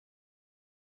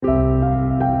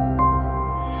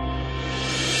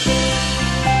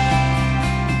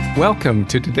Welcome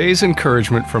to today's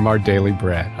encouragement from our Daily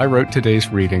Bread. I wrote today's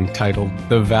reading titled,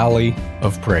 The Valley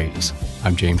of Praise.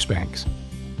 I'm James Banks.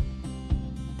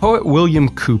 Poet William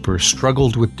Cooper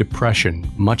struggled with depression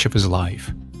much of his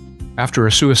life. After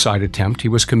a suicide attempt, he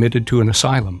was committed to an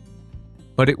asylum.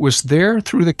 But it was there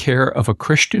through the care of a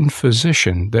Christian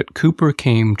physician that Cooper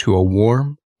came to a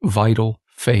warm, vital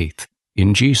faith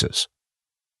in Jesus.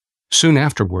 Soon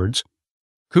afterwards,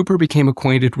 Cooper became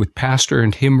acquainted with pastor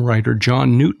and hymn writer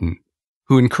John Newton,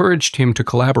 who encouraged him to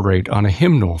collaborate on a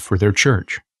hymnal for their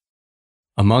church.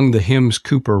 Among the hymns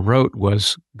Cooper wrote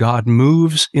was God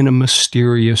Moves in a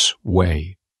Mysterious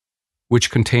Way, which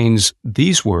contains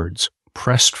these words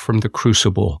pressed from the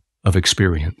crucible of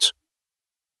experience.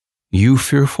 You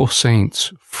fearful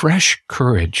saints, fresh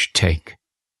courage take.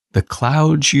 The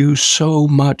clouds you so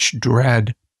much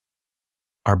dread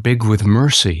are big with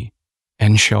mercy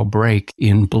and shall break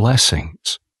in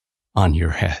blessings on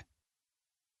your head.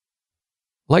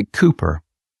 Like Cooper,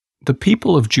 the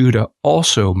people of Judah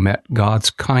also met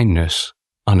God's kindness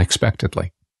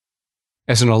unexpectedly.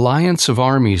 As an alliance of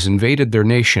armies invaded their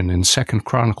nation in 2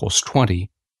 Chronicles 20,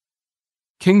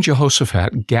 King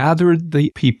Jehoshaphat gathered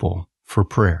the people for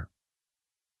prayer.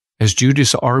 As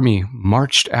Judah's army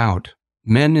marched out,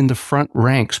 men in the front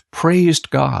ranks praised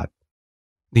God.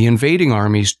 The invading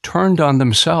armies turned on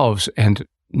themselves, and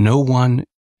no one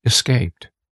escaped.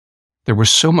 There was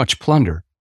so much plunder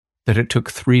that it took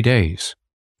 3 days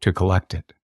to collect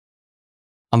it.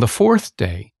 On the fourth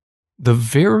day, the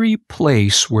very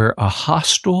place where a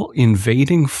hostile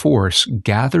invading force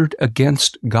gathered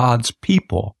against God's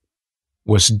people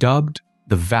was dubbed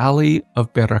the Valley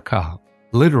of Berakah,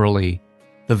 literally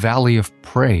the Valley of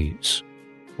Praise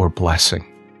or Blessing.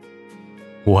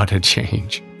 What a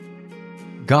change!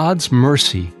 God's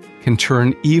mercy can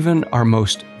turn even our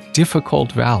most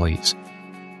difficult valleys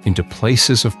into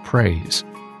places of praise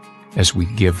as we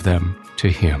give them to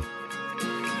Him.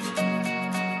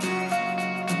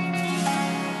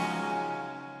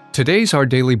 Today's Our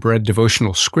Daily Bread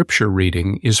devotional scripture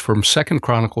reading is from 2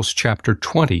 Chronicles chapter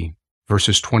 20,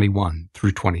 verses 21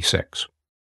 through 26.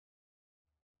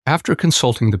 After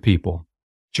consulting the people,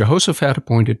 Jehoshaphat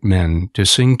appointed men to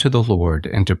sing to the Lord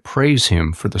and to praise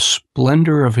Him for the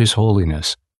splendor of His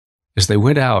holiness as they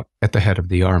went out at the head of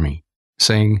the army,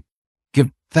 saying, Give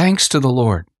thanks to the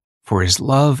Lord, for His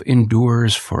love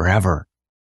endures forever.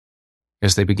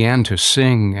 As they began to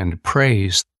sing and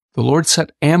praise, the Lord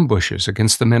set ambushes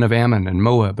against the men of Ammon and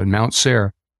Moab and Mount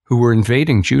Seir who were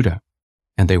invading Judah,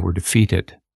 and they were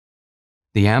defeated.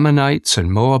 The Ammonites and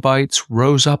Moabites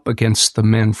rose up against the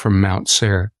men from Mount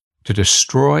Seir to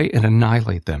destroy and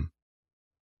annihilate them.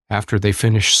 After they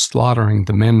finished slaughtering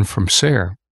the men from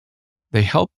Seir, they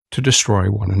helped to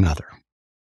destroy one another.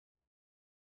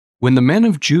 When the men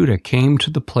of Judah came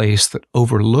to the place that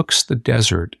overlooks the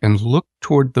desert and looked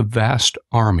toward the vast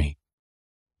army,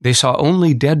 they saw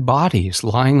only dead bodies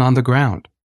lying on the ground.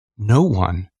 No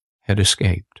one had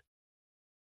escaped.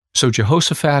 So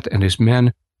Jehoshaphat and his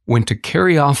men went to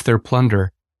carry off their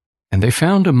plunder, and they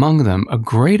found among them a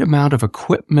great amount of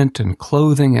equipment and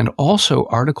clothing and also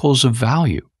articles of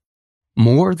value,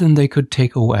 more than they could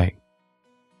take away.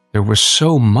 There was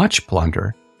so much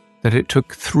plunder that it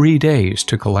took 3 days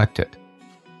to collect it.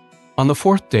 On the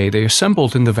fourth day they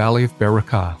assembled in the Valley of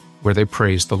Berakah, where they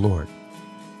praised the Lord.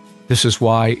 This is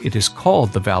why it is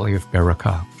called the Valley of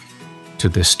Berakah to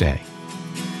this day.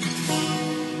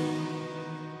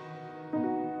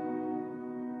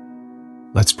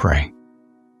 Let's pray.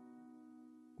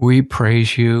 We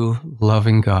praise you,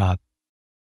 loving God,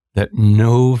 that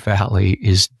no valley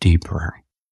is deeper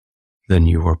than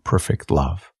your perfect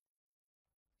love.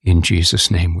 In Jesus'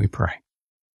 name we pray.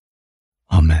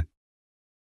 Amen.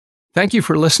 Thank you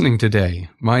for listening today.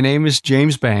 My name is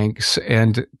James Banks,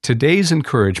 and today's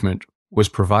encouragement was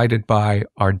provided by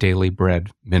our Daily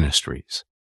Bread Ministries.